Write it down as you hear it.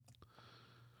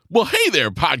Well, hey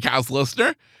there, podcast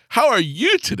listener. How are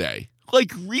you today?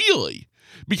 Like, really?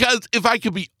 Because if I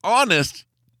could be honest,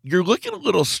 you're looking a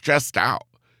little stressed out.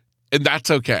 And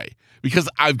that's okay, because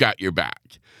I've got your back.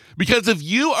 Because if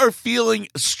you are feeling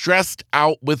stressed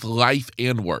out with life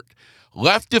and work,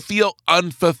 left to feel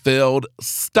unfulfilled,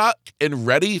 stuck, and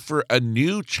ready for a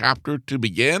new chapter to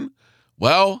begin,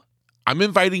 well, I'm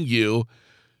inviting you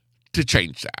to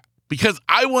change that. Because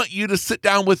I want you to sit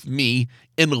down with me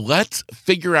and let's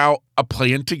figure out a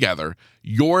plan together,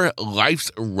 your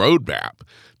life's roadmap,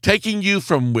 taking you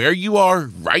from where you are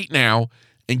right now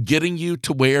and getting you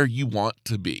to where you want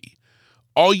to be.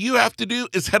 All you have to do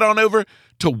is head on over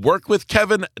to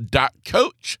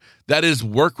workwithkevin.coach. That is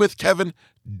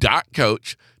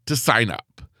workwithkevin.coach to sign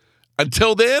up.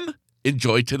 Until then,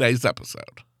 enjoy today's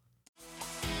episode.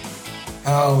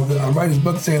 I'm writing this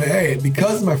book saying, hey,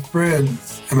 because of my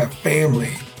friends and my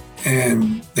family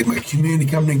and my community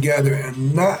coming together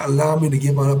and not allowing me to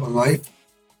give up on life,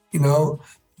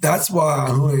 that's why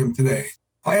I'm who I am today.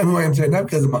 I am who I am today, not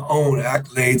because of my own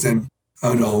accolades and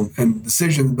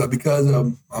decisions, but because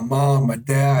of my mom, my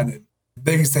dad, and the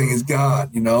biggest thing is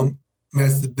God,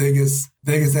 That's the biggest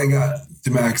thing got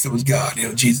to Max, it was God,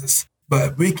 Jesus.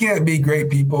 But we can't be great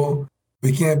people.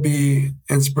 We can't be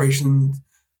inspiration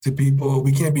to people.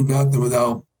 We can't be nothing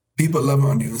without people loving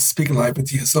on you and speaking life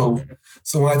into you. So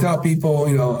when I tell people,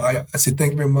 I say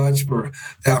thank you very much for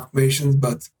the affirmations,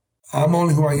 but I'm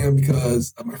only who I am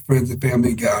because of my friends and family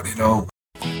and God,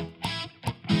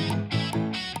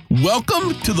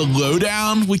 Welcome to the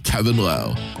Lowdown with Kevin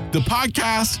Lowe, the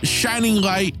podcast shining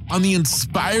light on the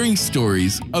inspiring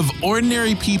stories of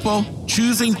ordinary people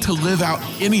choosing to live out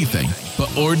anything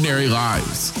but ordinary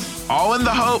lives. All in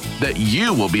the hope that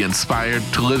you will be inspired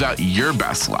to live out your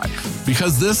best life.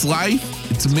 Because this life,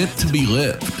 it's meant to be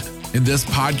lived. And this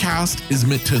podcast is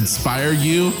meant to inspire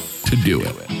you to do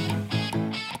it.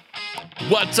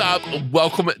 What's up?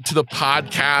 Welcome to the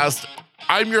podcast.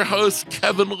 I'm your host,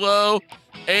 Kevin Lowe,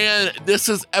 and this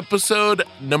is episode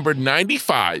number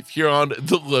 95 here on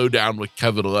The Lowdown with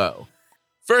Kevin Lowe.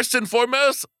 First and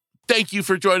foremost, thank you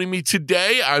for joining me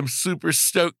today. I'm super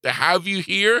stoked to have you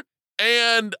here,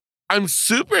 and I'm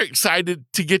super excited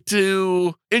to get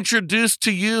to introduce to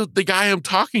you the guy I'm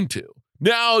talking to.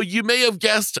 Now, you may have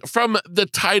guessed from the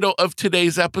title of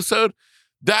today's episode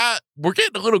that we're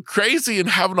getting a little crazy and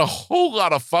having a whole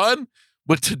lot of fun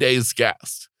with today's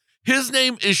guest. His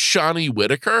name is Shawnie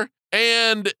Whitaker,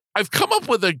 and I've come up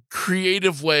with a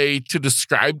creative way to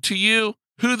describe to you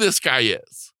who this guy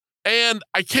is. And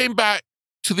I came back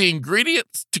to the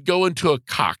ingredients to go into a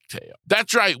cocktail.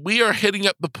 That's right, we are hitting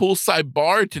up the poolside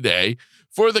bar today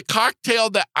for the cocktail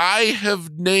that I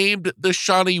have named the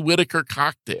Shawnie Whitaker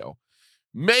cocktail.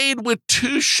 Made with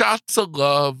 2 shots of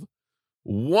love,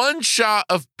 1 shot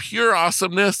of pure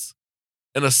awesomeness,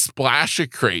 and a splash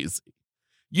of crazy.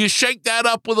 You shake that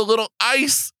up with a little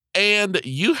ice, and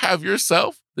you have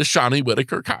yourself the Shawnie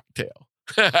Whitaker cocktail.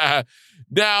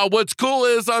 Now, what's cool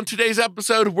is on today's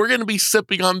episode, we're going to be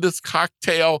sipping on this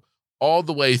cocktail all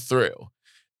the way through.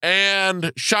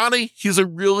 And Shawnie, he's a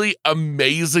really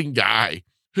amazing guy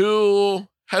who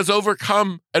has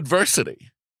overcome adversity.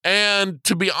 And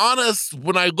to be honest,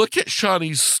 when I look at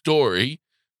Shawnie's story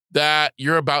that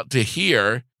you're about to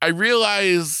hear, I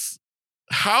realize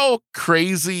how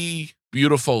crazy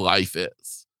beautiful life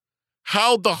is.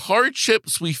 How the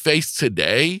hardships we face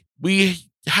today, we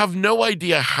have no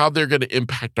idea how they're going to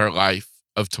impact our life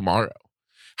of tomorrow,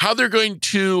 how they're going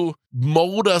to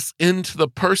mold us into the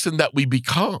person that we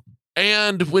become.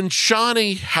 And when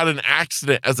Shawnie had an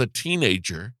accident as a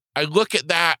teenager, I look at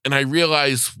that and I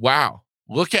realize, wow,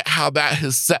 look at how that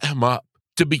has set him up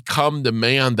to become the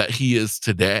man that he is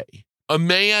today. A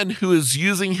man who is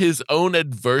using his own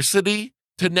adversity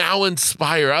to now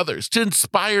inspire others, to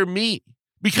inspire me.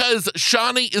 Because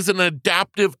Shawnie is an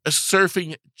adaptive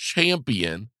surfing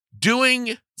champion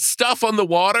doing stuff on the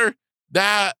water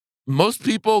that most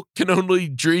people can only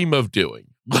dream of doing,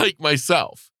 like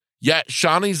myself. Yet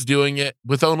Shawnie's doing it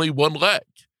with only 1 leg.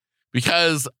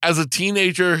 Because as a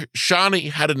teenager, Shawnie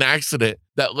had an accident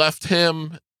that left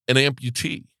him an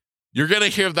amputee. You're going to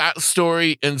hear that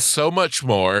story and so much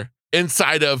more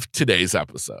inside of today's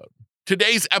episode.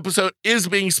 Today's episode is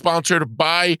being sponsored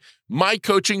by my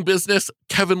coaching business,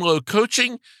 Kevin Lowe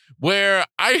Coaching, where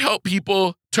I help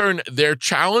people turn their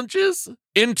challenges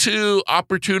into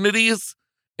opportunities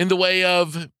in the way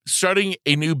of starting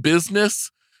a new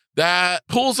business that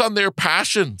pulls on their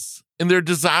passions and their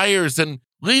desires and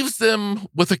leaves them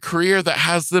with a career that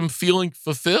has them feeling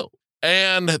fulfilled.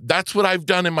 And that's what I've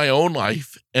done in my own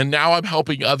life. And now I'm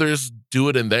helping others do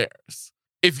it in theirs.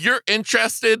 If you're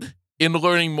interested in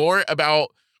learning more about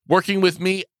working with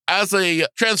me as a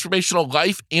transformational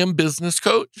life and business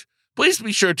coach. Please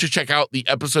be sure to check out the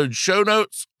episode show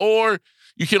notes, or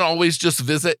you can always just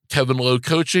visit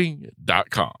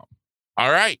kevinlowecoaching.com.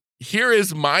 All right, here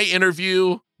is my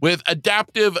interview with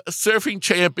adaptive surfing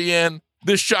champion,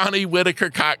 the Shawnie Whitaker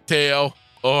cocktail,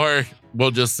 or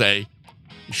we'll just say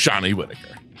Shawnie Whitaker.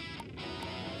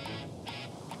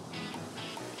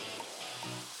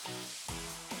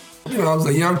 I was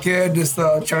a young kid just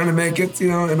trying to make it,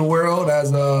 in the world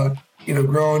as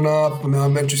growing up from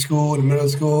elementary school to middle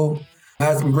school. I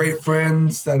had some great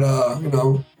friends that,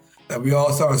 that we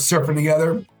all started surfing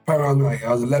together. Probably around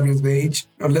I was 11 years of age.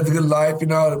 I lived a good life,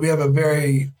 We have a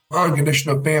very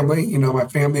unconditional family. My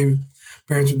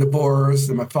parents were divorced,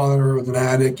 and my father was an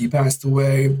addict. He passed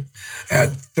away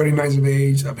at 39 years of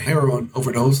age of heroin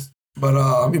overdose. But,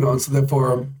 so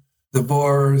therefore,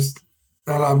 divorced,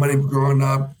 not a lot of money growing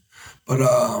up. But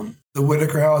the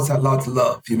Whitaker house had lots of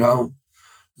love,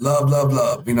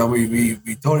 Love.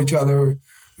 We told each other,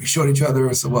 we showed each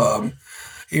other. So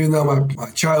even though my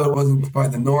childhood wasn't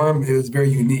probably the norm, it was very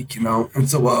unique, And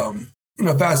so,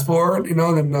 fast forward,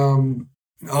 then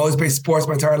I always played sports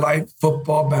my entire life: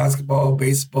 football, basketball,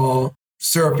 baseball,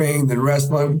 surfing, then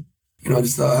wrestling.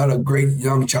 Just had a great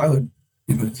young childhood.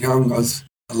 Young, I was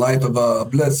a life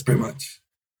of bliss, pretty much.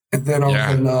 And then all of a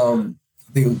sudden,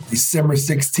 I think it was December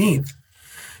 16th,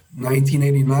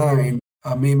 1989,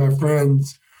 me and my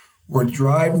friends were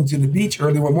driving to the beach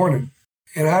early one morning.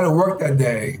 And I had to work that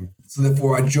day. So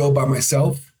therefore, I drove by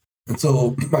myself. And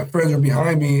so my friends were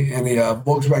behind me in a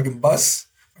Volkswagen bus.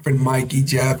 My friend Mikey,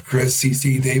 Jeff, Chris,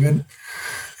 CC, David.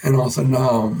 And all of a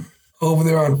sudden, over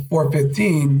there on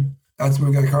 415, that's when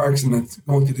we got a car accident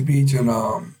going to the beach. And me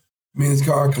and his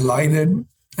car collided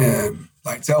and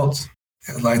lights out.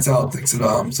 Yeah, lights out, takes it.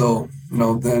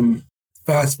 Then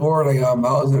fast forward, I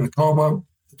was in a coma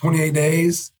for 28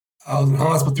 days. I was in the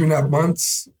hospital 3.5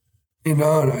 months, and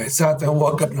I sat there and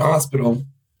woke up in the hospital.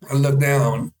 I looked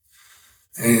down,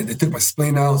 and they took my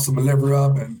spleen out, so my liver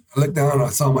up, and I looked down and I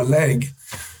saw my leg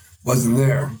wasn't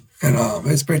there. And it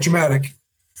was pretty traumatic.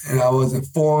 And I was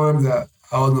informed that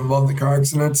I was involved in car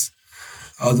accidents.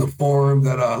 I was informed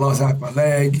that I lost half my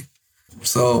leg.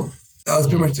 So that was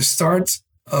pretty much the start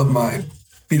of my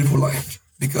beautiful life,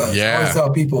 because I always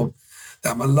tell people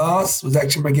that my loss was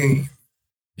actually my gain.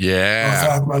 I lost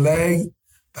half my leg,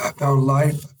 but I found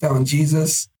life, I found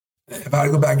Jesus. If I had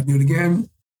to go back and do it again,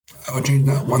 I would change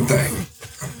that one thing.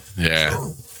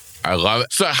 So, I love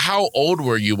it. So how old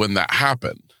were you when that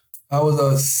happened? I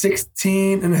was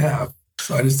 16 and a half.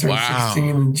 So I just turned 16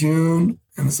 in June,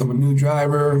 and so I'm a new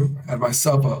driver. I had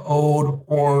myself an old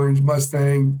orange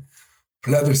Mustang,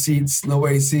 leather seats, no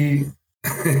AC.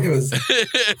 It was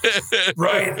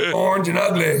bright, orange, and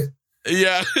ugly.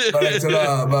 Yeah.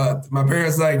 But my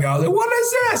parents I was like, what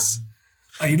is this?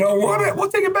 You don't want it? We'll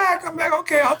take it back. I'm like,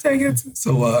 okay, I'll take it.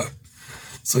 So I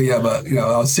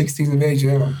was 16 of age.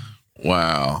 Yeah.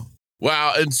 Wow.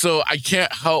 And so I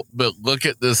can't help but look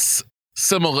at this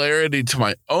similarity to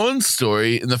my own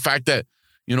story in the fact that,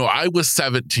 I was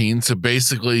 17, so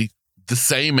basically the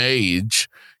same age,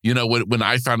 when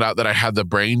I found out that I had the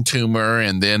brain tumor,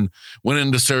 and then went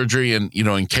into surgery and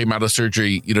came out of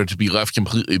surgery, to be left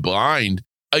completely blind.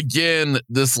 Again,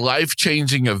 this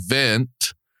life-changing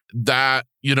event that,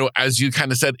 as you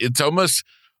kind of said, it's almost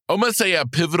a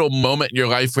pivotal moment in your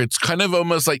life where it's kind of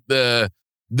almost like the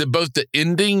both the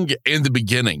ending and the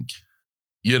beginning,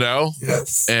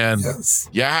 Yes. And yes.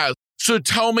 Yeah. So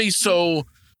tell me,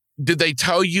 did they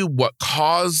tell you what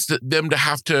caused them to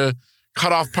have to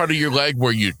cut off part of your leg?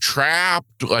 Were you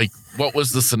trapped? Like, what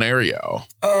was the scenario?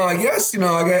 I guess,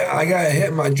 I got hit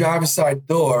in my driver's side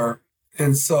door.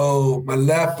 And so my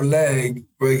left leg,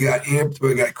 where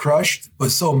it got crushed,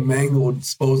 was so mangled,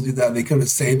 supposedly, that they couldn't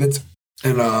save it.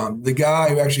 And the guy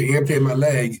who actually amputated my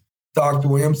leg, Dr.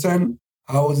 Williamson,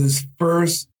 I was his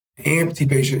first amputee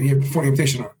patient he had performed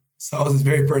amputation on. So I was his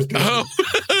very first patient.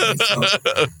 So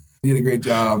he did a great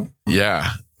job. Yeah.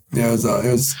 Yeah, it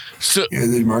was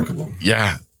remarkable.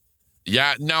 Yeah.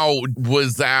 Yeah. Now,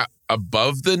 was that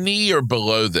above the knee or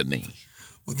below the knee?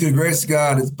 Well, through the grace of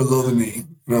God, it's below the knee.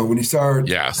 When you start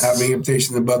having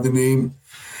amputations above the knee,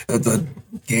 that's a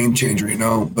game changer,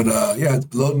 But it's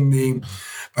below the knee,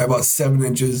 by about 7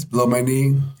 inches below my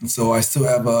knee. And so I still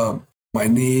have my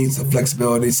knees, some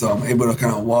flexibility, so I'm able to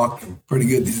kind of walk pretty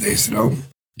good these days,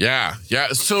 Yeah. Yeah.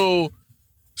 So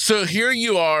here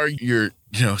you are, you're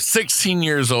 16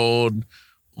 years old,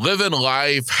 living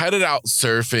life, headed out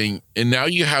surfing, and now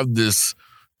you have this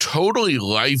totally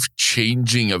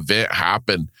life-changing event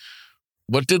happen.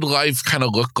 What did life kind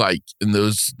of look like in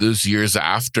those years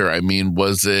after? I mean,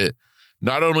 was it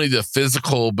not only the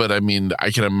physical, but I mean,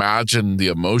 I can imagine the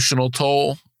emotional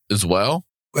toll as well.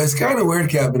 Well, it's kind of weird,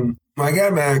 Kevin. When I got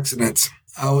in my accident,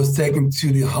 I was taken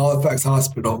to the Halifax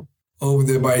Hospital over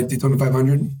there by the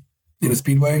 2500 in the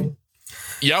Speedway.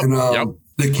 Yep. And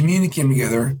the community came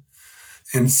together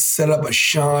and set up a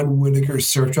Whitaker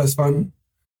surf trust fund.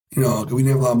 We didn't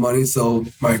have a lot of money, so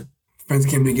my friends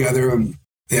came together and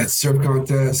they had surf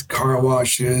contests, car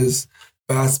washes,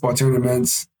 basketball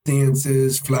tournaments,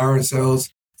 dances, flower sales,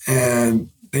 and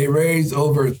they raised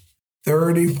over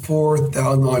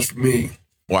 $34,000 for me.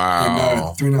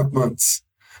 Wow. In 3.5 months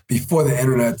before the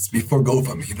internet, before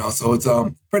GoFundMe, so it's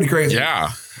pretty crazy.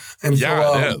 Yeah. And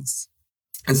it is.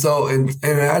 And so, and I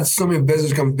had so many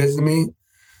visitors come visit me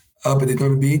up at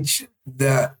Daytona Beach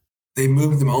that they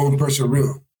moved into my own personal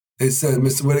room. They said,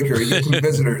 Mr. Whitaker, you have some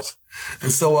visitors.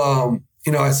 And so,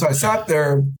 so I sat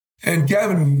there, and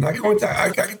Kevin, I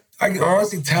can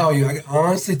honestly tell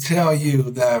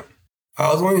you that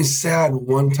I was only sad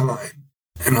one time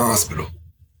in the hospital.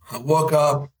 I woke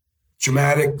up,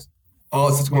 traumatic, all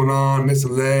this going on,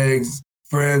 missing legs,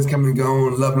 friends coming and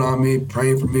going, loving on me,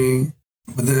 praying for me.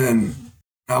 But then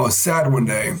I was sad one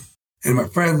day, and my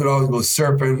friends would always go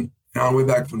surfing. And on the way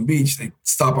back from the beach, they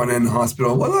stop on in the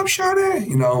hospital. What up,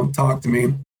 Shawnie? Talk to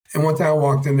me. And one time I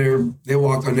walked in there, they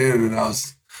walked on in, and I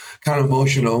was kind of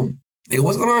emotional. Hey,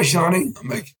 what's going on, Shawnie? I'm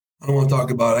like, I don't want to talk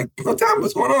about it. Like, no, tell me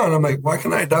what's going on. I'm like, why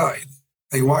can't I die?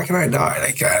 Like, why can't I die?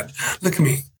 Like, God, look at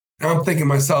me. And I'm thinking to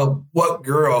myself, what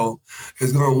girl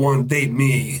is going to want to date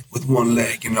me with one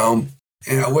leg, And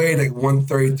I weighed like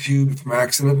 132 before my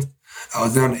accident. I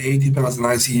was down to 80 pounds in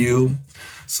ICU.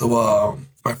 So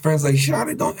my friend's like,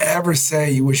 Shawnie, don't ever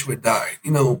say you wish you would die.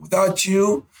 Without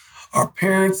you, our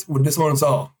parents would disown us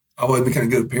all. I would be kind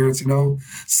of good parents,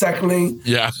 Secondly,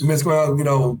 we miss going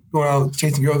out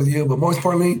chasing girls with you. But most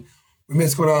importantly, we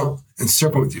miss going out and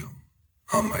surfing with you.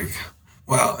 I'm like,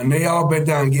 wow. And they all bent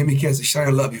down and gave me kisses. Shawnie,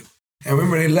 I love you. And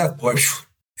remember, they left, boy.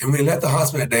 And when they left the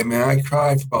hospital that day, man, I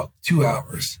cried for about 2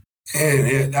 hours.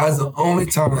 And that was the only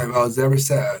time I was ever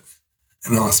sad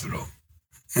in the hospital.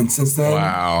 And since then,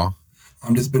 wow,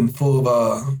 I've just been full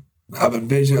of I have a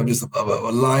vision of just of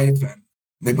a life and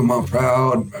make my mom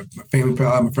proud, my family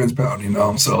proud, my friends proud,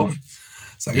 So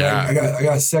I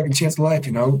got a second chance in life,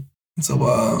 And so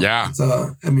it's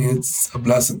a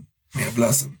blessing. A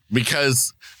blessing.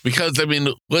 Because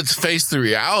let's face the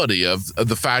reality of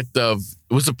the fact of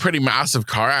it was a pretty massive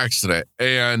car accident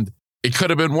and it could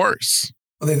have been worse.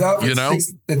 Well,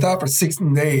 they thought for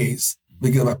 16 days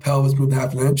because my pelvis moved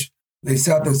half an inch. They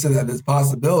sat there and said that there's a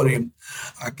possibility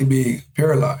I could be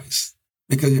paralyzed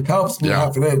because your pelvis moved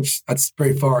half an inch. That's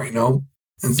pretty far, And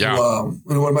so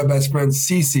one of my best friends,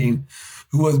 Cece,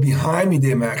 who was behind me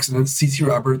in my accident, Cece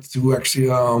Roberts, who actually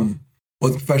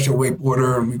was a professional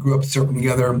wakeboarder, and we grew up surfing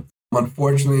together.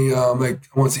 Unfortunately, I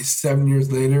want to say 7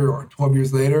 years later or 12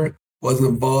 years later, was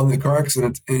involved in the car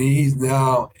accident, and he's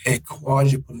now a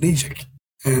quadriplegic.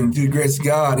 And due to the grace of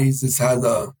God, he just has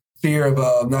a fear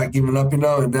of not giving up, and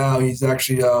now he's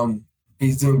actually,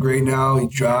 he's doing great now. He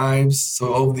drives.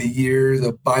 So over the years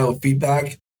of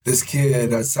biofeedback, this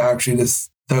kid has actually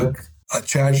just took a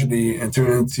tragedy and turned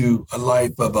it into a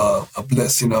life of a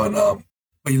bliss, and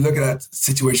but you look at that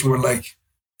situation where it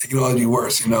could always be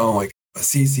worse, like a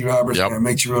CC Roberts, and it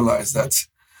makes you realize that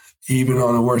even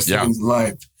on the worst things in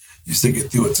life, you still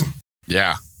get through it.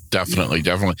 Yeah, definitely.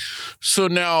 So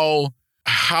now,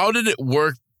 how did it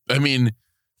work? I mean,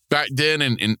 back then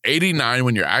in 89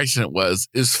 when your accident was,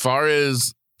 as far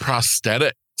as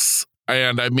prosthetics,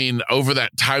 and I mean, over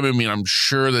that time, I'm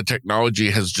sure the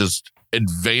technology has just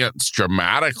advanced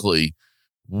dramatically.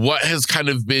 What has kind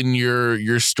of been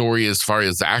your story as far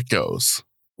as that goes?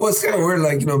 Well, it's kind of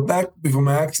weird. Back before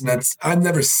my accidents, I'd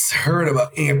never heard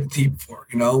about amputee before.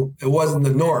 It wasn't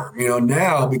the norm.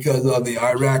 Now because of the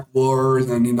Iraq wars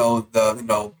and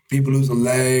the people losing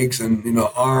legs and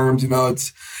arms,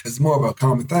 it's more of a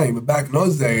common thing. But back in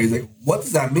those days, what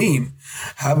does that mean?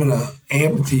 Having an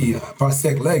amputee, a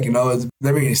prosthetic leg, it's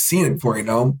never even seen it before.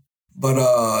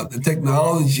 But the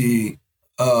technology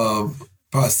of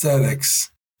prosthetics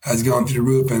has gone through the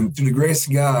roof, and through the grace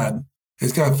of God,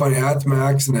 it's kind of funny. After my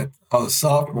accident, I was a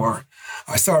sophomore.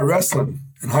 I started wrestling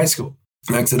in high school.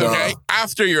 And I said,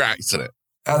 after your accident.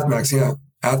 After my accident,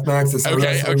 yeah. After my accident,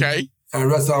 I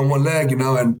wrestled on one leg,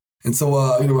 and so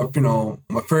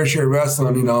my first year of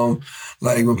wrestling,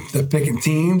 with the picking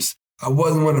teams, I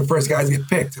wasn't one of the first guys to get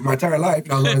picked in my entire life.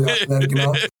 I was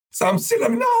athletic, So I'm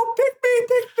sitting, no, pick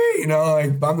me.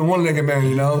 I'm the one-legged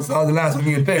man, so I was the last one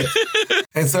to get picked.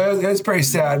 And so it was pretty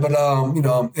sad. But,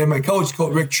 and my coach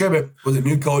Rick Tribbett, was a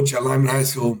new coach at Lyman High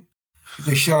School. He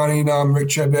said, Shawnie, I'm Rick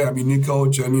Trevitt. I'm your new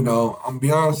coach. And, I'm going to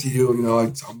be honest with you,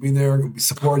 I'll be there, going to be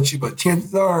supporting you. But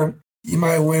chances are you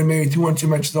might win maybe 2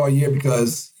 matches all year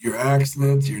because you're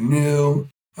accidents, you're new.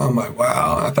 I'm like,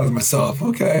 wow. I thought to myself,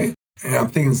 okay. And I'm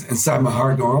thinking inside my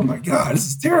heart going, oh, my God, this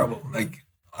is terrible. Like,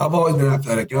 I've always been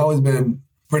athletic. I've always been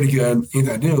pretty good at anything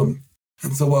I do.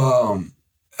 And so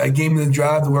that gave me the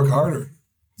drive to work harder,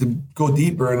 to go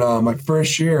deeper. And my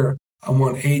first year, I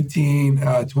won 18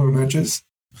 tournament matches.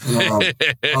 And,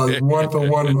 I was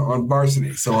 1-for-1 on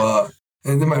varsity. So,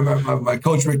 and then my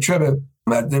coach, Rick Trevitt,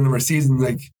 at the end of our season,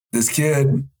 like, this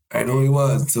kid, I know he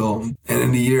was. So, and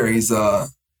in the year, he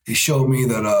showed me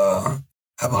that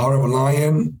have a heart of a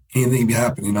lion, anything can be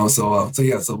happening, So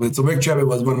Rick Trevitt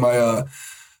was one of my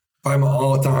probably my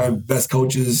all-time best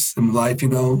coaches in life,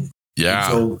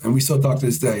 Yeah. And we still talk to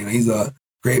this day. He's a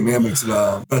great man,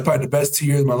 but probably the best 2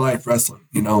 years of my life wrestling.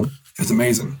 It's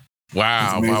amazing. Wow.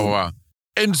 It's amazing. Wow.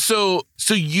 And so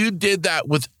you did that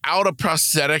without a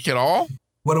prosthetic at all?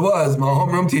 What it was, my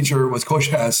homeroom teacher was Coach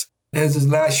Hess. It was his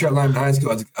last year at Lyman High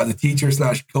School as a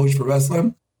teacher/coach for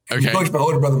wrestling. And he coached my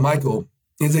older brother, Michael.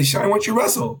 He's like, Shawnie, why don't you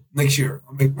wrestle next year?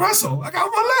 I'm like, wrestle? I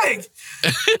got one leg.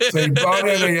 So he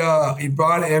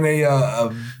brought in a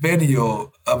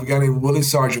video of a guy named Willie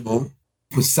Sargeable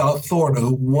from South Florida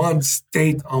who won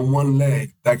state on one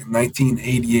leg back in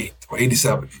 1988 or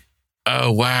 87.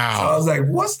 Oh, wow. So I was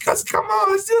like, come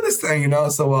on, let's do this thing,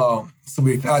 So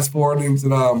we fast forward things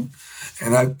and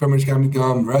I pretty much got me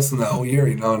going wrestling that whole year,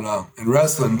 And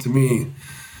wrestling to me,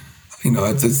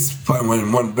 it's probably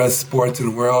one of the best sports in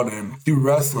the world. And through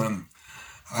wrestling,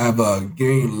 I have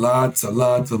gained lots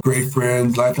of great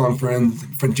friends, lifelong friends.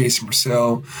 Friend Jason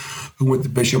Purcell, who went to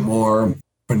Bishop Moore,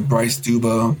 friend Bryce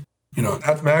Duba.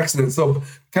 After my accident. So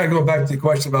kind of going back to the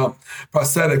question about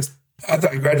prosthetics, after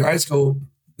I graduated high school,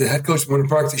 the head coach of one of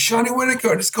the parks said, Shawnie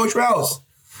Whitaker, this is Coach Rouse.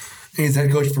 And he's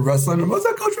head coach for wrestling. What's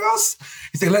up, Coach Rouse?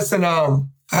 He said, listen, I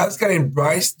have this guy named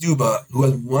Bryce Duba who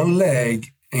has one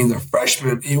leg, and he's a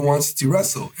freshman, and he wants to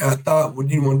wrestle. And I thought,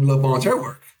 would you want to do volunteer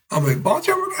work? I'm like,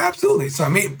 volunteer work? Absolutely. So I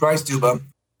meet Bryce Duba,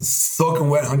 soaking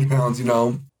wet, 100 pounds,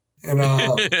 And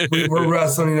we're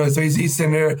wrestling, So he's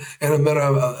sitting there in the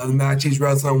middle of the match. He's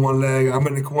wrestling one leg. I'm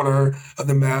in the corner of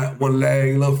the mat, one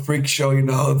leg, a little freak show,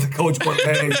 the coach one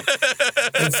leg.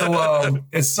 And so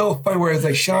it's so funny where it's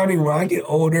like, Shawnie, when I get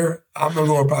older, I'm going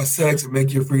to go on prosthetics and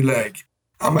make you a free leg.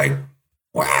 I'm like,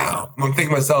 wow. I'm thinking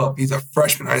to myself, he's a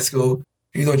freshman in high school.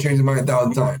 He's going to change his mind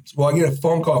 1,000 times. Well, I get a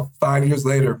phone call 5 years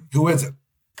later. Who is it?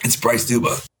 It's Bryce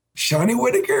Duba. Shawnie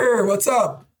Whitaker, what's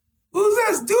up? Who's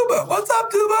this? Duba. What's up,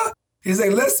 Duba? He's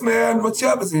like, listen, man, what's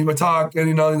up? And we're talking,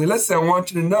 he's like, listen, I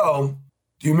want you to know,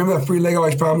 do you remember that free leg I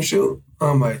always promised you?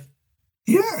 I'm like,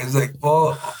 yeah. He's like,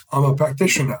 well, I'm a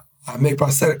practitioner now. I make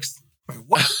prosthetics. I'm like,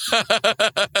 what?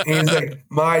 And he's like,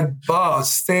 my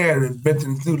boss, Stan, invented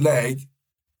a new leg.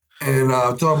 And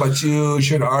I'm talking about you,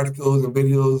 sharing articles and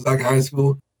videos back in high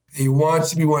school. He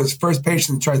wants to be one of his first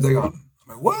patients to try to take on him.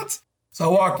 I'm like, what? So I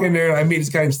walk in there and I meet this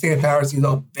guy named Stan Patterson. He's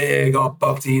all big, all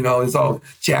buffy, he's all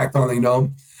jacked on, And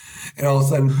all of a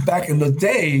sudden, back in those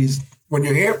days, when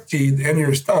you're amputated and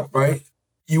you're stumped, right?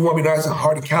 You want to be nice and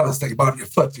hard and callous, like about your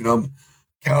foot,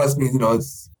 Callous means,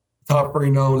 it's tougher,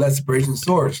 less abrasion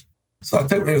sores. So I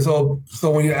took me, so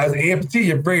when you're as an amputee,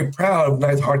 you're very proud of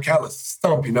nice, hard, callous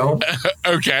stump,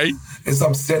 Okay. And so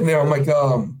I'm sitting there, I'm like,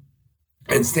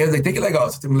 and Stan's like, take your leg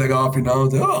off. So I took my leg off, Like,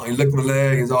 oh, he looked at my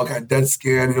leg, it's all kind of dead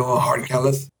skin, hard and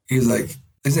callous. He's like,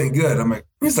 this ain't good. I'm like,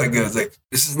 it's not good. It's like,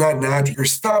 this is not natural. Your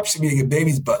stump should be like a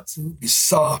baby's butt. Be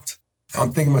soft. And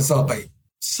I'm thinking to myself, like,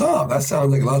 soft? That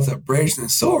sounds like lots of abrasion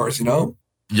and sores,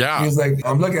 Yeah. He was like,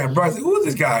 I'm looking at Bryce, like, who is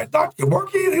this guy? Dr.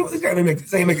 Kevorkian? This guy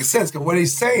ain't making sense. Because what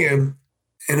he's saying,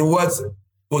 and it was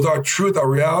our truth, our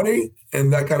reality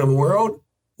in that kind of world,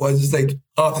 was just like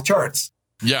off the charts.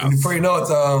 Yeah. And before you know it,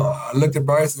 I looked at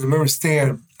Bryce and I remember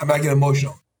Stan, I might get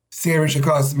emotional. Stan reached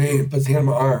across to me and puts his hand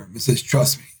on my arm and says,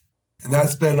 trust me. And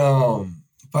that's been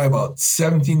probably about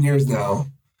 17 years now.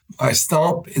 My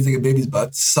stomp is like a baby's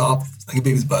butt, soft like a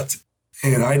baby's butt.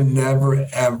 And I never,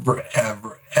 ever,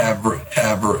 ever, ever,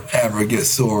 ever, ever get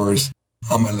sores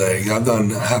on my leg. I've done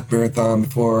a half marathon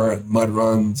before, mud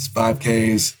runs,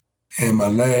 5Ks, and my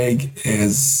leg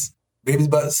is baby's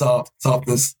butt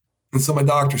softness. And so my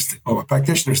doctor, or my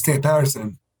practitioner, Stan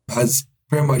Patterson, has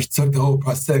pretty much took the whole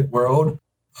prosthetic world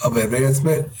of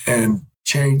advancement and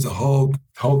changed the whole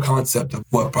concept of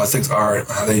what prosthetics are and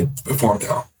how they perform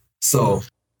now. So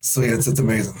yeah, it's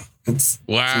amazing.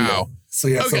 Wow. So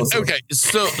yeah. Okay.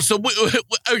 So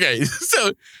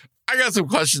I got some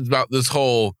questions about this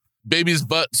whole baby's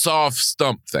butt soft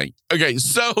stump thing. Okay.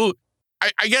 So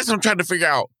I guess I'm trying to figure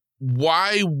out,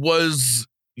 why was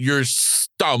your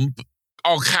stump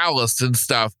all calloused and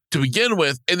stuff to begin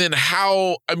with? And then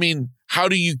how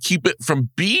do you keep it from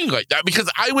being like that? Because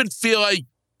I would feel like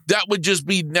that would just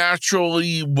be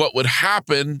naturally what would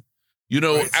happen,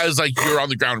 right, as like you're on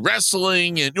the ground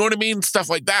wrestling and you know what I mean? Stuff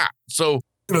like that. So,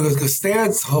 because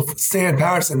Stan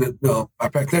Patterson, my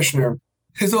practitioner,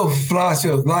 his whole philosophy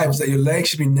of life is that your legs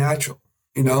should be natural,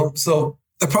 So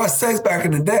the prosthetics back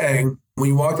in the day, when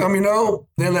you walked on,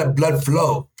 they let blood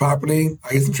flow properly.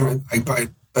 I guess probably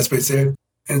best way to say it.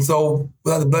 And so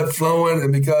without the blood flowing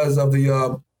and because of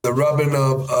the rubbing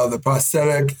of the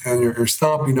prosthetic and your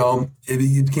stump,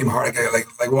 it became hard,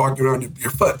 like walking around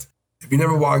your foot. If you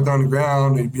never walked on the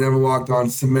ground, if you never walked on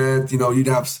cement, you'd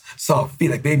have soft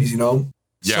feet like babies,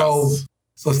 Yes.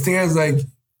 So Stan's like,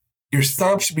 your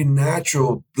stump should be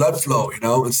natural blood flow,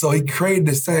 And so he created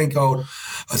this thing called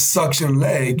a suction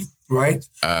leg, right?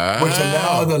 Which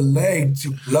allowed the leg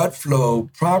to blood flow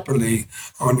properly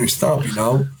on your stump,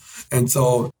 And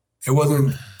so it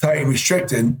wasn't tight and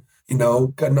restricted,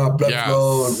 cutting off blood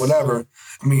flow and whatever.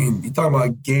 I mean, you're talking about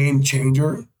a game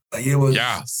changer. Like it was,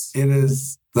 It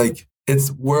is like,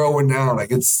 it's world renowned.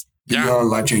 Like it's beyond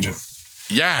life changing.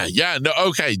 Yeah. No,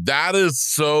 okay. That is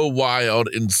so wild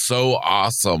and so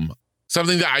awesome.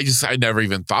 Something that I never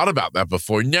even thought about that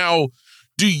before. Now,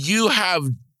 do you have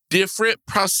different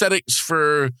prosthetics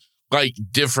for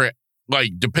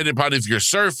depending upon if you're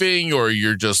surfing or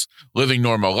you're just living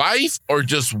normal life or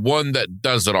just one that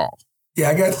does it all?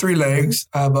 Yeah, I got 3 legs.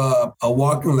 I have a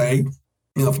walking leg,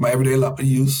 for my everyday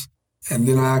use. And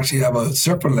then I actually have a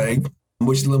surfing leg,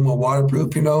 which is a little more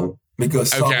waterproof,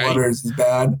 because salt water is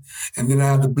bad. And then I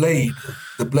have the blade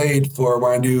for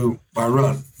when I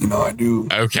run. I do.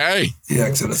 Okay.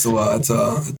 Yeah, so I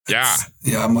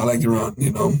like to run,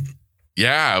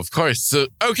 Yeah, of course. So,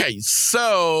 okay.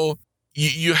 So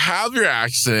you have your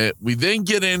accident. We then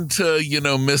get into,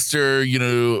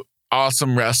 Mr.,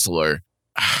 awesome wrestler.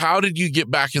 How did you get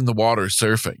back in the water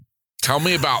surfing? Tell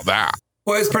me about that.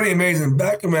 Well, it's pretty amazing.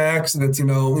 Back in my accidents,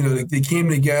 they came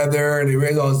together and they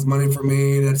raised all this money for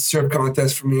me. That surf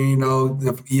contest for me,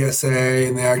 the ESA,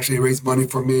 and they actually raised money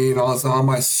for me. And all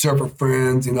my surfer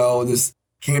friends, just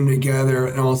came together.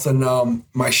 And all of a sudden,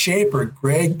 my shaper,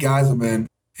 Greg Geiselman,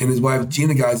 and his wife,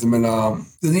 Gina Geiselman,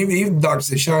 even the doctor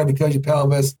said, Shawnie, because your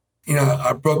pelvis,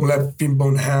 I broke my left femur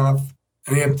bone in half,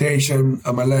 an amputation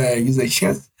of my leg. He's like,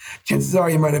 chances are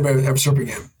you might never surf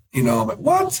again. I'm like,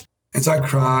 what? And so I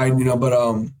cried, but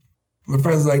my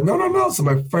friend's like, no. So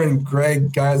my friend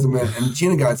Greg Geiselman and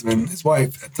Gina Geiselman, his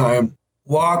wife at the time,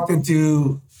 walked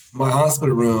into my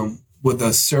hospital room with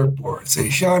a surfboard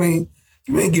saying, Shawnie,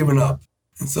 you ain't giving up.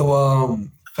 And so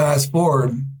fast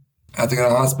forward, after I got out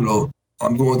of the hospital,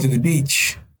 I'm going to the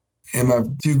beach. And my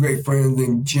 2 great friends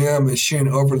named Jim and Shane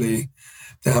Overly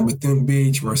down at Bethune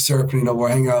Beach, we're surfing, we're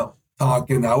hanging out,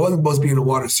 talking. I wasn't supposed to be in the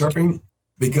water surfing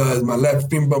because my left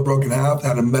femur bone broke in half,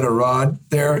 had a metal rod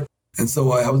there. And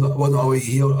so I wasn't always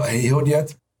healed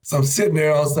yet. So I'm sitting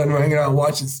there all of a sudden, we're hanging out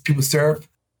watching people surf.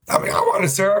 I want to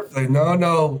surf. Like,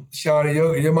 no,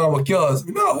 Shawnie, your mom will kill us.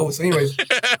 No. So anyways,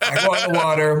 I go out in the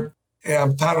water and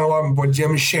I'm paddling along with my boy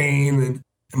Jim and Shane and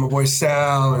my boy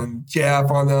Sal and Jeff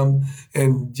on them.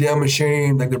 And Jim and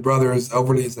Shane, like the brothers,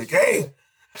 Overly, is like, hey,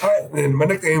 all right. And my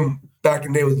nickname back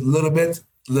in the day was Little Bit.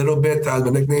 That was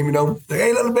my nickname, Like,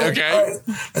 hey, Little Bit. Okay. All right,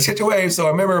 let's catch a wave. So I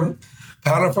remember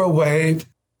paddling for a wave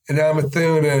and down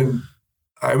Bethune, and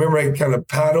I remember I kind of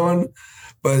paddling,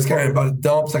 but it's kind of about a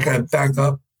dump, so I kind of backed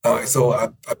up. So I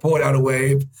pulled out a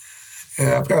wave, and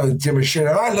I forgot with Jim and Shane.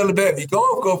 All right, Little Bit, you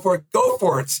go for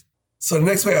it. So the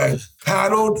next way I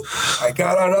paddled, I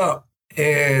got on up,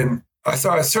 and I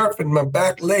started surfing. My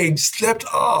back leg slipped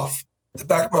off the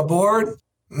back of my board,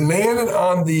 landed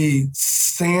on the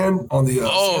sand, on the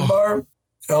sandbar, and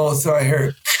all of a sudden I hear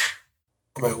it.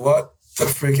 I'm like, what the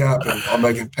freak happened? I'm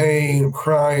like in pain, I'm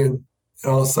crying,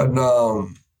 and all of a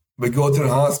sudden we go to the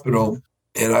hospital,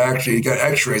 and I actually got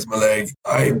x-rays in my leg.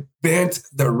 I bent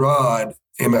the rod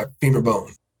in my femur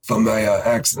bone from my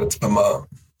accident, from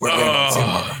where I landed on the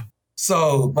sandbar.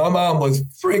 So my mom was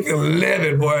freaking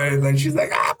livid, boy. Like, she's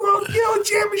like, I'm going to kill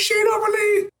Jim and Shane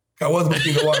Overly. I wasn't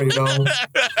between the water,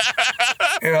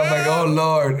 And I'm like, oh,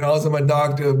 Lord. And also my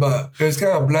doctor. But it was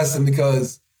kind of a blessing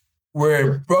because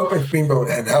where it broke my femur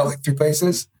bone and held like 3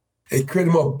 places, it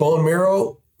created more bone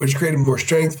marrow, which created more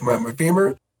strength for my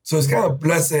femur. So it's kind of a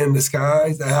blessing in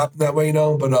disguise that happened that way,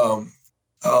 But I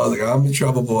was like, I'm in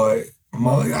trouble, boy. My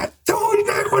mom was like, I told you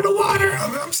not to go in the water.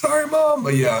 I'm sorry, Mom.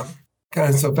 But yeah.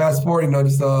 Kind of so fast forward,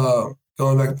 just going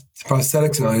back to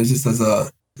prosthetics, it's just as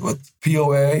with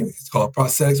POA, it's called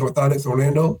Prosthetics Orthotics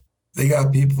Orlando. They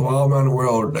got people from all around the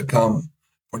world that come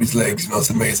for these legs, it's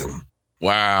amazing.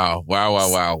 Wow.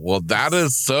 Well, that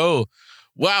is so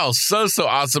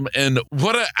awesome. And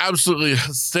what an absolutely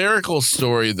hysterical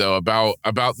story though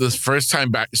about this first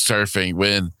time back surfing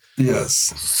when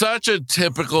Yes. such a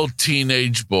typical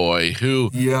teenage boy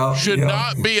who should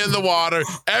not be in the water.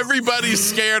 Everybody's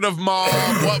scared of mom,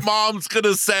 what mom's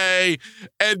gonna say,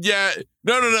 and yet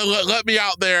no, let me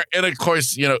out there. And of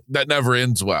course, that never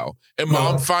ends well. And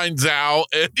mom finds out,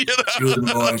 and she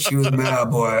was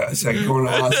mad, boy. I said, going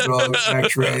to the hospital,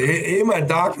 X-ray. Even my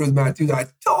doctor was mad too. I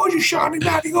told you, Shawnie,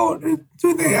 not to go do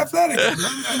anything athletic.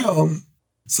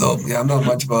 So I'm not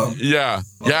much of a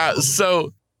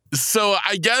So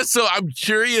I guess I'm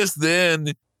curious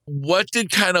then, what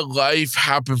did kind of life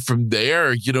happen from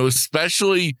there?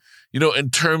 Especially in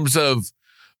terms of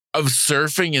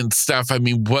surfing and stuff. I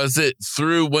mean, was it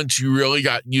through once you really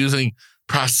got using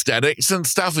prosthetics and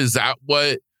stuff? Is that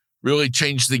what really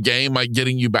changed the game, like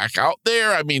getting you back out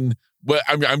there? I mean,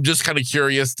 I'm just kind of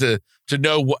curious to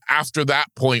know after that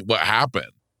point what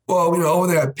happened. Well, over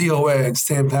there at POA and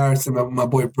Sam Patterson, my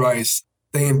boy Bryce,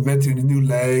 they invented the new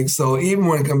legs. So even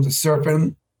when it comes to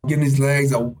surfing, getting these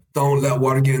legs, I don't let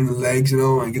water get in the legs,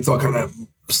 and it gets all kind of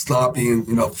sloppy and,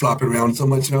 flopping around so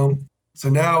much, So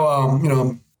now,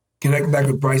 connecting back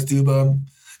with Bryce Duba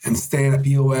and staying at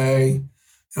POA,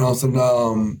 and also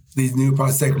these new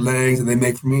prosthetic legs that they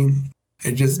make for me,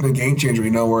 it's just been a game changer,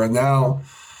 where now,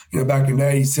 back in the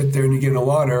day, you sit there and you get in the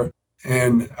water,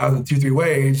 and after 2-3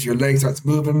 waves, your leg starts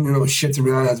moving, shits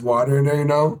around, has water in there,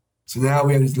 So now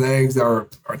we have these legs that are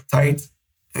tight,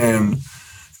 and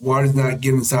water's not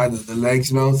getting inside the legs,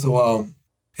 So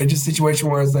it's just a situation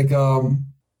where it's like,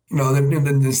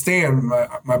 the Stan,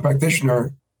 my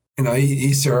practitioner,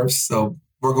 he surfs. So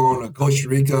we're going to Costa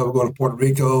Rica, we're going to Puerto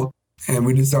Rico, and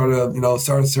we just started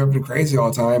surfing crazy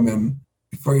all the time. And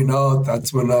before you know it,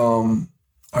 that's when I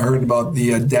heard about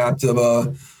the adaptive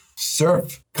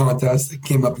surf contest that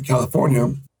came up in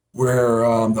California, where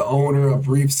the owner of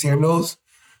Reef Sandals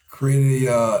created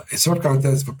a surf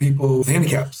contest for people with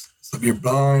handicaps. So if you're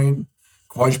blind,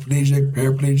 quadriplegic,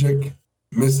 paraplegic,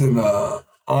 missing an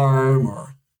arm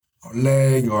or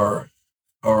leg or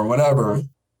whatever,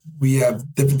 we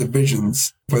have different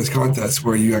divisions for this contest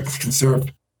where you actually can surf,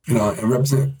 and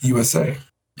represent USA.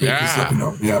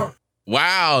 Yeah.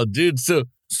 Wow, dude. So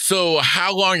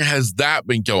how long has that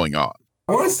been going on?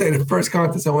 I want to say the first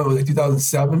contest I went was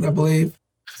 2007, I believe.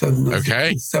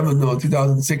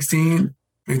 2016.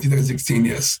 Maybe 2016,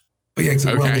 yes. But yeah, because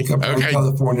I'm from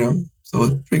California, so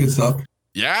it's pretty good stuff.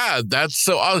 Yeah, that's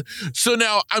so awesome. So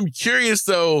now I'm curious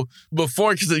though,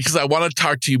 because I want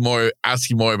to ask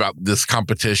you more about this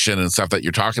competition and stuff that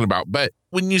you're talking about. But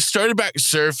when you started back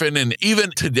surfing, and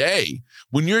even today,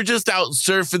 when you're just out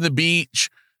surfing the beach,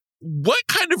 what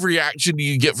kind of reaction do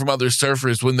you get from other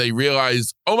surfers when they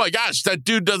realize, oh my gosh, that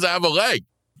dude doesn't have a leg?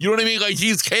 You know what I mean? Like,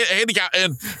 he's handicapped,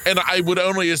 and I would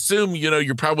only assume,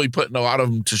 you're probably putting a lot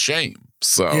of them to shame.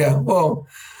 So yeah, well,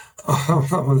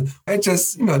 I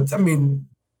just, I mean,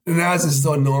 now it's just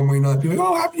so normal, people go,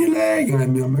 oh, happy your leg, and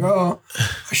I'm like, oh,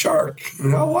 a shark,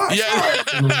 what? Yeah.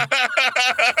 Shark?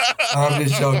 I'm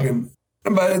just joking,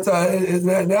 but it's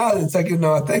now it's like,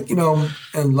 I think, in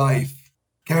life,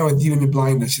 kind of with you and your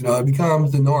blindness, it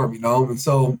becomes the norm, and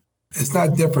so it's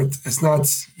not different, it's not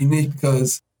unique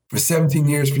because for 17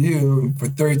 years for you, and for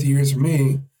 32 years for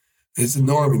me, it's the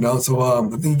norm, So I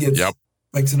think it gets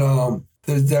like,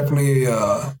 there's definitely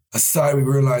a side we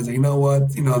realize that,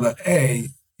 that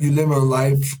you live a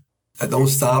life that don't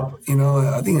stop.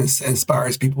 I think it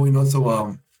inspires people.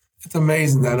 So it's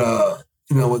amazing that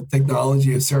with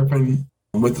technology of surfing,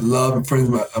 with the love and friends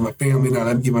of my family that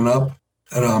I've given up,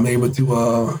 that I'm able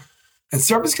to. And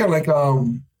surf is kind of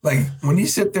like when you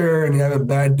sit there and you have a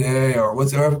bad day or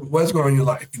what's going on in your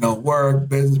life, work,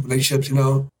 business, relationships,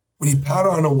 when you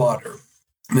paddle on the water,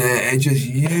 man, it's just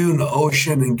you and the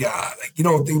ocean and God. Like, you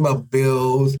don't think about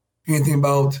bills, you don't think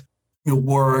about your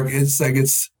work. It's like,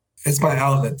 it's my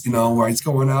outlet, where it's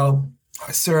going out,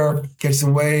 I surf, catch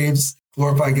some waves,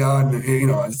 glorify God, and,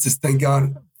 it's just thank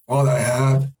God for all that I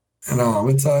have. And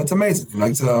it's amazing.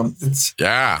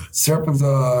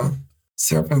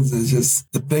 Surfing is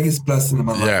just the biggest blessing in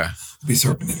my life. To be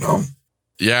surfing,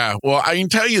 Yeah. Well, I can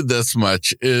tell you this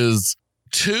much is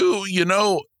too,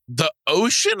 the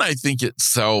ocean, I think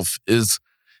itself is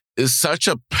such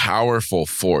a powerful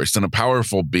force and a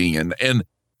powerful being. And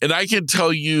I can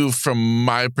tell you from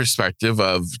my perspective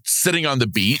of sitting on the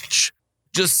beach,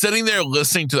 just sitting there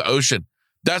listening to the ocean.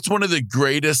 That's one of the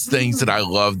greatest things that I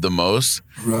love the most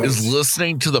is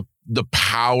listening to the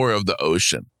power of the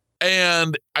ocean.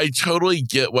 And I totally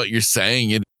get what you're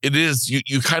saying. it is,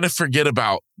 you kind of forget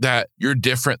about that you're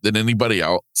different than anybody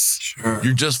else. Sure.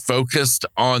 You're just focused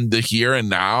on the here and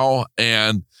now.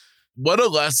 And what a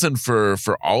lesson for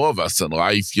all of us in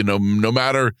life, no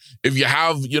matter if you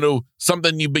have,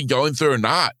 something you've been going through or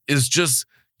not, is just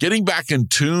getting back in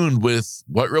tune with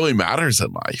what really matters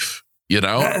in life,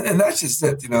 And that's just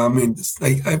it, I mean, it's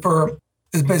like,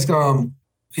 it's basically,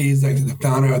 he's like the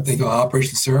founder, I think, of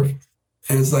Operation Surf.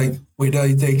 And it's like,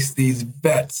 he takes these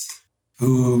vets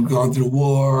who gone through the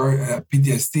war,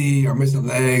 PTSD, or missing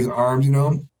legs, arms,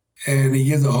 and he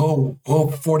gives a whole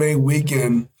 4-day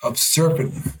weekend of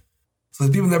surfing. So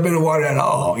the people that have been in the water at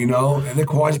all, and they're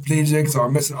quadriplegics or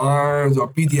missing arms or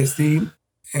PTSD,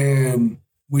 and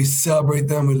we celebrate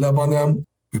them, we love on them,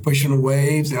 we push in the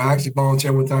waves. And I actually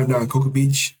volunteered one time down in Cocoa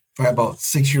Beach about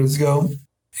 6 years ago.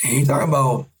 And you're talking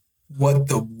about what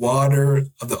the water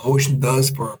of the ocean does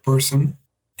for a person.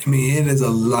 I mean, it is a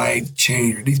life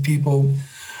changer. These people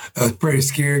are pretty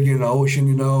scared getting in the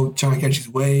ocean, trying to catch these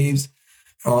waves.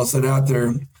 And all of a sudden,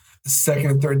 after the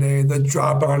second and third day, they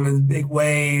drop on the big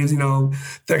waves,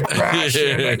 they're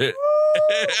crashing. Like,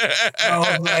 I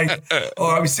was like,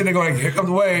 I was sitting there going, here comes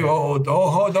the wave. Don't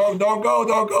go,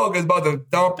 because it's about to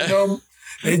dump them.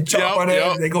 They jump on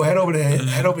it, they go head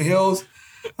over hills.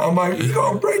 I'm like, you're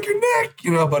gonna break your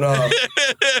neck, but I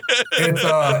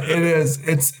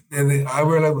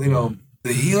really,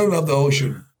 the healing of the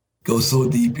ocean goes so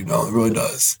deep, it really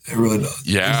does. It really does.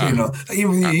 Yeah.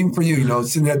 Even for you,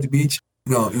 sitting at the beach,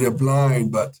 you're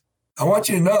blind, but I want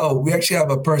you to know we actually have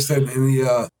a person in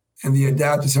the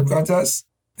adaptive surf contest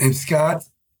named Scott,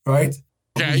 right?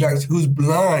 Okay. Who's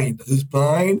blind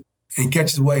and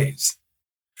catches waves.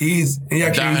 He's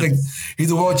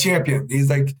a world champion.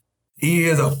 He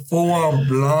is a full-on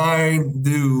blind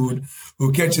dude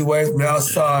who catches waves from the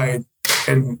outside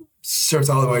and surfs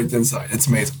all the way to the inside. It's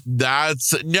amazing.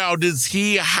 Now, does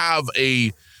he have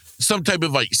some type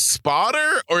of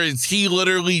spotter, or is he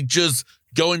literally just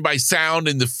going by sound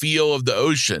and the feel of the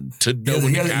ocean to know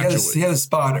when to catch it? He has a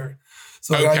spotter.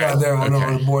 So I got there on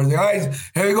the board. He's like, all right,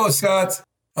 here we go, Scott.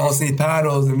 I don't see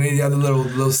paddles and they have the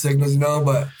little signals,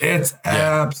 but it's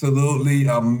absolutely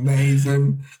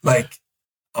amazing.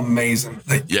 Amazing.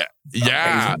 Amazing.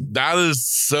 That is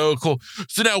so cool.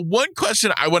 So now one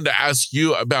question I wanted to ask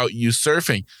you about you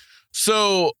surfing.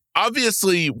 So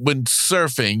obviously when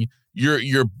surfing,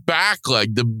 your back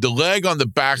leg, the leg on the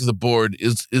back of the board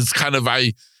is kind of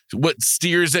what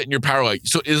steers it in your power leg.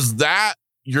 So is that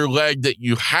your leg that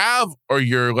you have or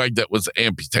your leg that was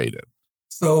amputated?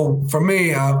 So for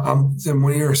me,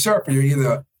 when you're a surfer,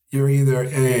 you're either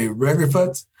a regular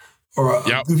foot or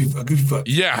a goofy foot.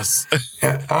 Yes.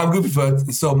 I'm goofy foot,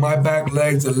 and so my back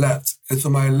legs are left. And so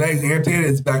my legs amputated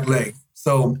is back leg.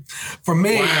 So for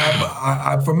me,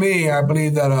 I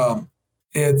believe that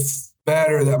it's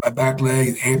better that my back leg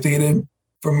is amputated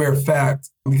for mere fact,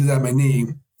 because at my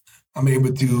knee, I'm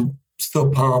able to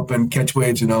still pump and catch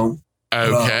waves,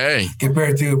 Okay.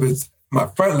 Compared to if my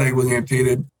front leg was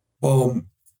amputated, well,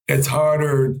 it's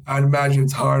harder. I'd imagine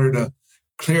it's harder to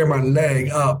clear my leg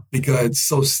up because it's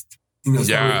so, it's not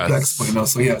really flexible,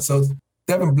 So it's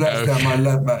definitely blessed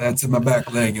that that's in my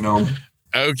back leg,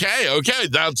 Okay,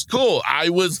 that's cool.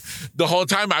 The whole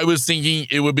time I was thinking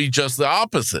it would be just the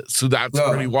opposite. So that's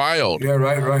pretty wild. Yeah,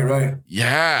 right.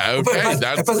 Yeah, okay,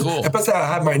 that's cool. Plus I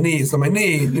have my knee. So my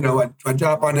knee, I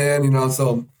drop on it,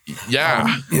 so.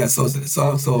 Yeah. So it's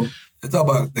all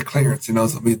about the clearance, So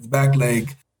the back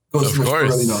leg goes much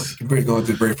further, compared to going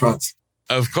to the very fronts.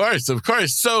 Of course.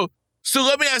 So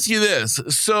let me ask you this.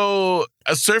 So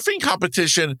a surfing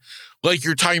competition, like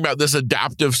you're talking about this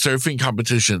adaptive surfing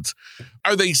competitions,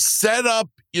 are they set up,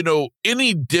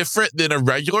 any different than a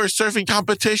regular surfing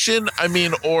competition? I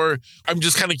mean, or I'm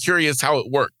just kind of curious how it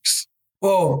works.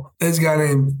 Well, there's a guy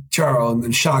named Charles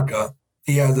and Shaka.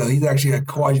 He's actually a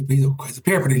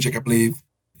paraplegic, I believe.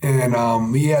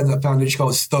 And he has a foundation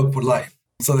called Stoke for Life.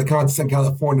 So the contest in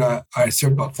California, I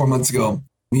surfed about 4 months ago.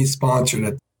 He sponsored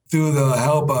it. Through the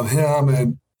help of him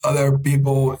and other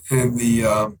people in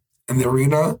the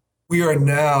arena, we are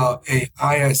now a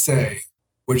ISA,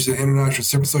 which is an International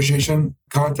Surf Association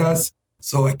contest.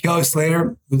 So Kelly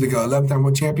Slater, who's like an 11-time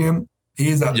world champion,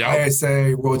 he's an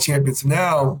ISA world champion. So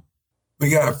now we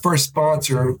got our first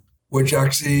sponsor, which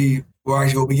actually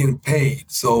will be getting paid.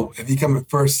 So if you come in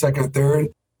first, second, third,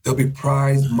 there'll be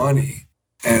prize money.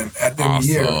 And at the end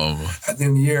of the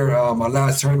year, our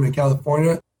last tournament in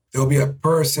California, there'll be a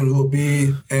person who will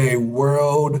be a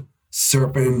world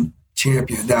surfing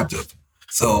champion adaptive.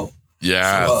 So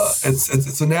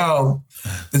so now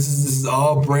this is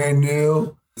all brand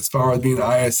new as far as being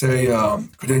ISA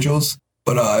credentials,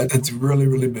 but it's really,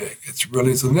 really big. It's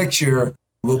really, so next year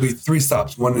Will be 3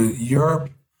 stops, one in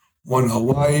Europe, one in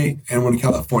Hawaii, and one in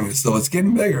California. So it's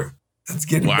getting bigger. It's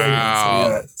getting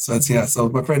bigger. So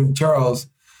my friend Charles,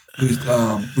 who's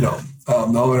the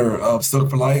owner of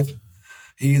Silk for Life,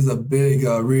 he's a big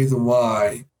reason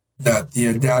why that the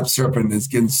Adapt Serpent is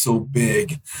getting so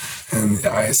big in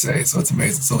the ISA. So it's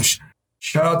amazing. So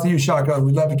shout out to you, Shotgun.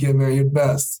 We love you, kid, man. You're the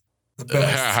best. The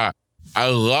best. I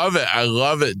love it. I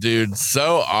love it, dude.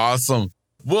 So awesome.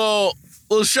 Well,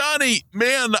 Shawnie,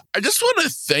 man, I just want to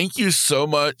thank you so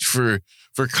much for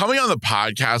coming on the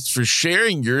podcast, for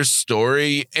sharing your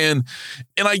story. And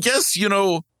I guess,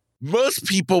 most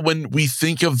people, when we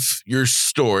think of your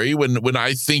story, when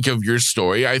I think of your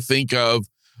story, I think of,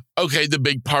 okay, the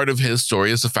big part of his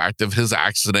story is the fact of his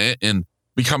accident and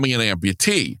becoming an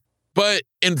amputee. But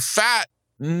in fact,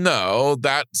 no,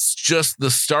 that's just the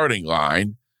starting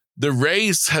line. The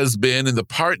race has been, and the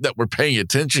part that we're paying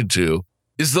attention to,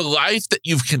 is the life that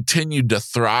you've continued to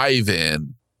thrive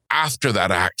in after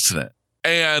that accident.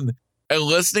 And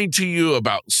listening to you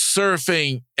about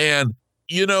surfing, and,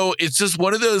 it's just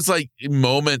one of those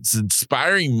moments,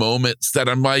 inspiring moments that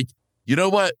I'm like, you know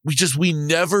what? We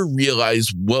never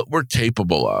realize what we're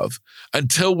capable of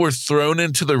until we're thrown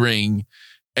into the ring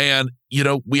and,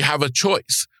 we have a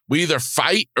choice. We either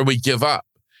fight or we give up.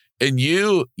 And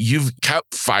you've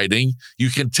kept fighting. You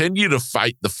continue to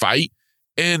fight the fight,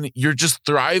 and you're just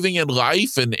thriving in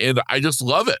life. And I just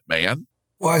love it, man.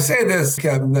 Well, I say this,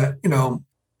 Kevin, that,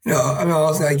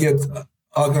 honestly, I get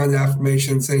all kinds of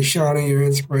affirmations saying, Shawnie, you're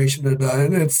inspiration,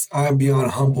 and I'm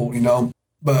beyond humble,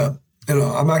 but,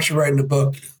 I'm actually writing a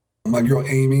book. My girl,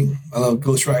 Amy, I love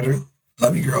ghostwriter.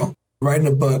 Love you, girl. Writing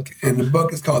a book, and the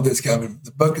book is called this, Kevin.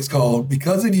 The book is called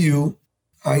Because of You,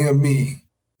 I Am Me,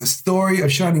 the story of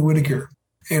Shawnie Whitaker.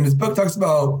 And this book talks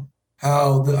about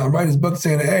how I'm writing this book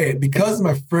saying, hey, because of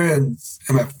my friends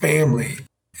and my family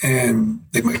and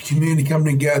my community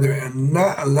coming together and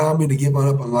not allow me to give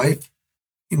up on life,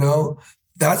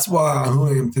 that's why I'm who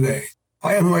I am today.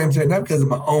 I am who I am today, not because of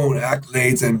my own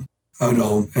accolades and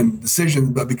decisions,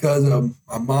 but because of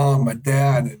my mom, my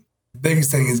dad, and the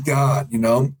biggest thing is God,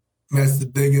 That's the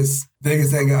biggest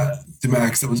thing got to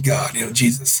Max, it was God,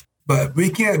 Jesus. But we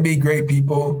can't be great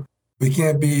people. We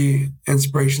can't be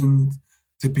inspiration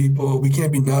to people. We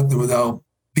can't be nothing without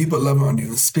people loving on you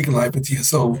and speaking life into you.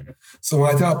 So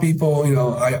when I tell people,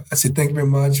 I say thank you very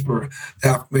much for the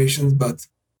affirmations, but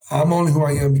I'm only who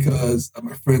I am because of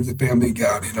my friends and family and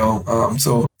God,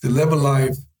 So to live a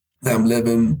life that I'm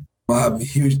living, I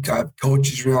have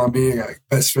coaches around me. I got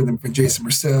best friend from Jason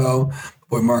Marcel, my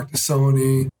boy Mark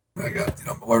DeSoni. I got,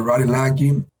 my boy Roddy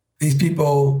Lackey. These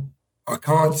people are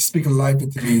constantly speaking life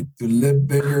into me to live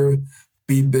bigger,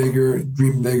 be bigger,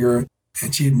 dream bigger, and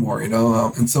achieve more,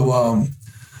 And so,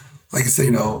 like I say,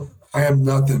 I am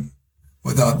nothing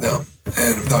without them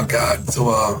and without God. So,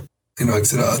 like I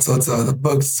said, the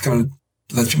books kind of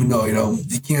let you know,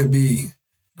 you can't be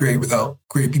great without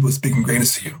great people speaking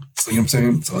greatness to you. So, you know what I'm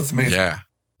saying? So it's amazing.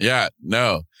 Yeah,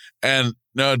 no. And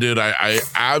no, dude, I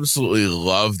absolutely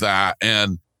love that.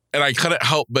 And I couldn't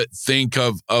help but think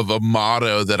of a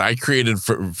motto that I created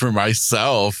for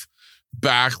myself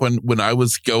back when I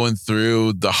was going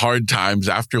through the hard times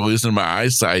after losing my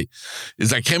eyesight,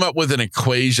 is I came up with an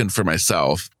equation for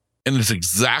myself. And it's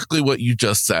exactly what you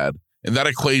just said. And that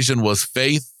equation was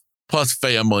faith plus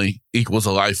family equals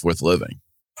a life worth living.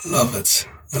 I love it.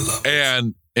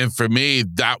 And for me,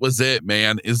 that was it,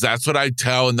 man, is that's what I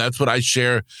tell. And that's what I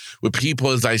share with people.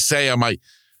 As I say, I'm like,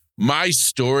 my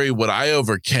story, what I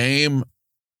overcame,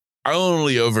 I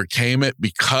only overcame it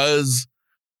because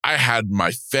I had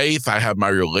my faith, I had my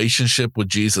relationship with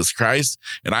Jesus Christ,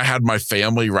 and I had my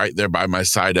family right there by my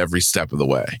side every step of the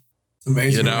way.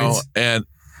 Amazing.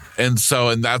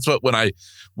 And that's what, when I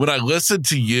listen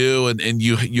to you and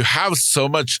you have so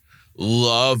much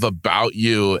love about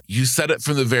you, you said it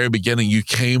from the very beginning, you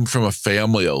came from a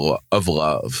family of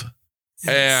love.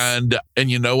 Yes.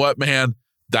 And you know what, man?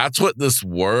 That's what this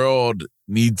world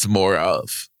needs more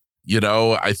of.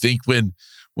 I think when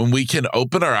we can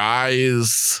open our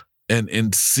eyes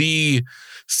and see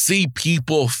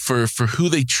people for who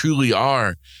they truly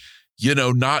are,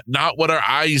 not what our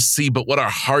eyes see, but what our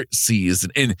heart sees,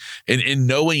 and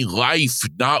knowing life,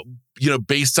 not,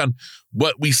 based on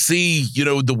what we see,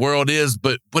 the world is,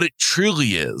 but what it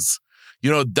truly is.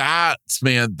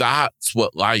 That's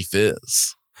what life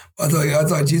is. I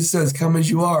thought Jesus says, come as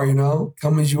you are,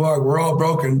 come as you are. We're all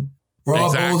broken. We're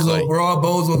all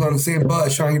bozos on the same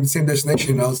bus trying to get the same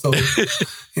destination, So,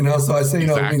 so I say,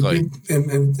 exactly.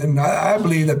 And I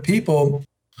believe that people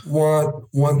want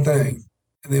one thing,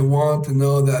 and they want to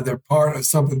know that they're part of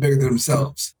something bigger than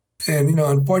themselves. And,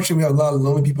 unfortunately, we have a lot of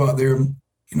lonely people out there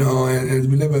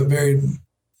and we live in a very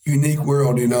unique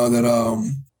world,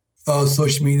 that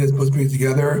social media is supposed to bring us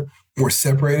together, more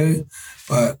separated.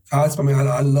 But I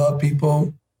love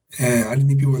people, and I just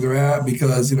meet people where they're at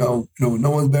because, no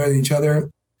one's better than each other.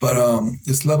 But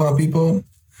just love on people,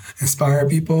 inspire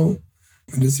people,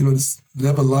 and just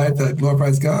live a life that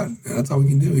glorifies God. And that's all we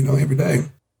can do, every day.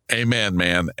 Amen,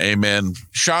 man. Amen.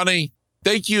 Shawnie,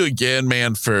 thank you again,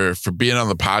 man, for being on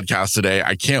the podcast today.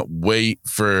 I can't wait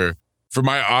for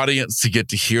my audience to get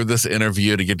to hear this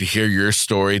interview, to get to hear your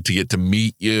story, to get to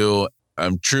meet you.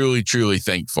 I'm truly, truly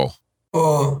thankful.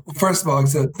 Well, first of all, I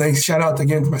said thanks. Shout out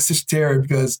again to my sister Terry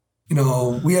because,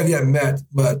 we have yet met,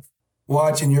 but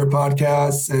watching your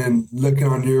podcasts and looking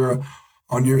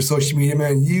on your social media,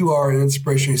 man, you are an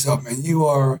inspiration yourself, man. You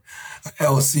are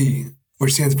LC,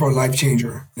 which stands for Life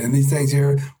Changer. And these things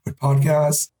here with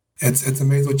podcasts, it's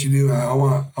amazing what you do. I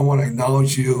want to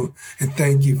acknowledge you and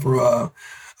thank you for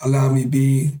allowing me to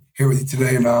be here with you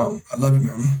today. And I love you,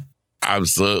 man.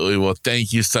 Absolutely. Well,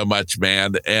 thank you so much,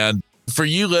 man. And for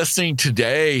you listening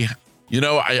today,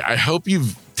 I hope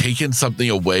you've taken something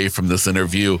away from this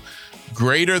interview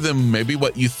greater than maybe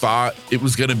what you thought it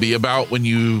was going to be about when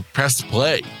you pressed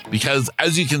play. Because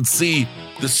as you can see,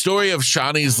 the story of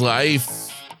Shawnie's life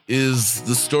is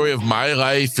the story of my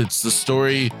life. It's the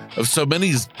story of so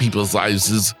many people's lives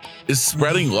is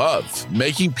spreading love,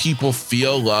 making people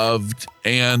feel loved.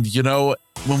 And,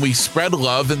 when we spread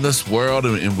love in this world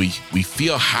and we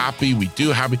feel happy, we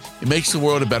do happy, it makes the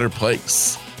world a better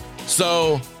place.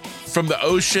 So from the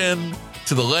ocean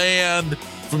to the land,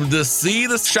 from the sea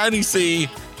to shining sea,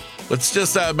 let's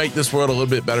just make this world a little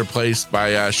bit better place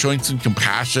by showing some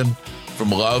compassion from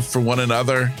love for one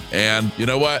another. And you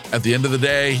know what? At the end of the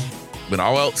day, when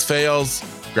all else fails,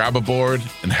 grab a board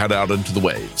and head out into the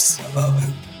waves. I love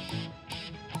it.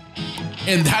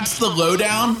 And that's the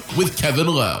Lowdown with Kevin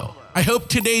Lowe. I hope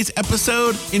today's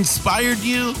episode inspired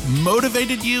you,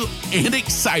 motivated you, and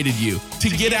excited you to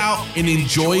get out and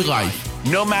enjoy life,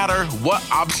 no matter what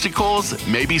obstacles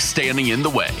may be standing in the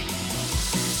way.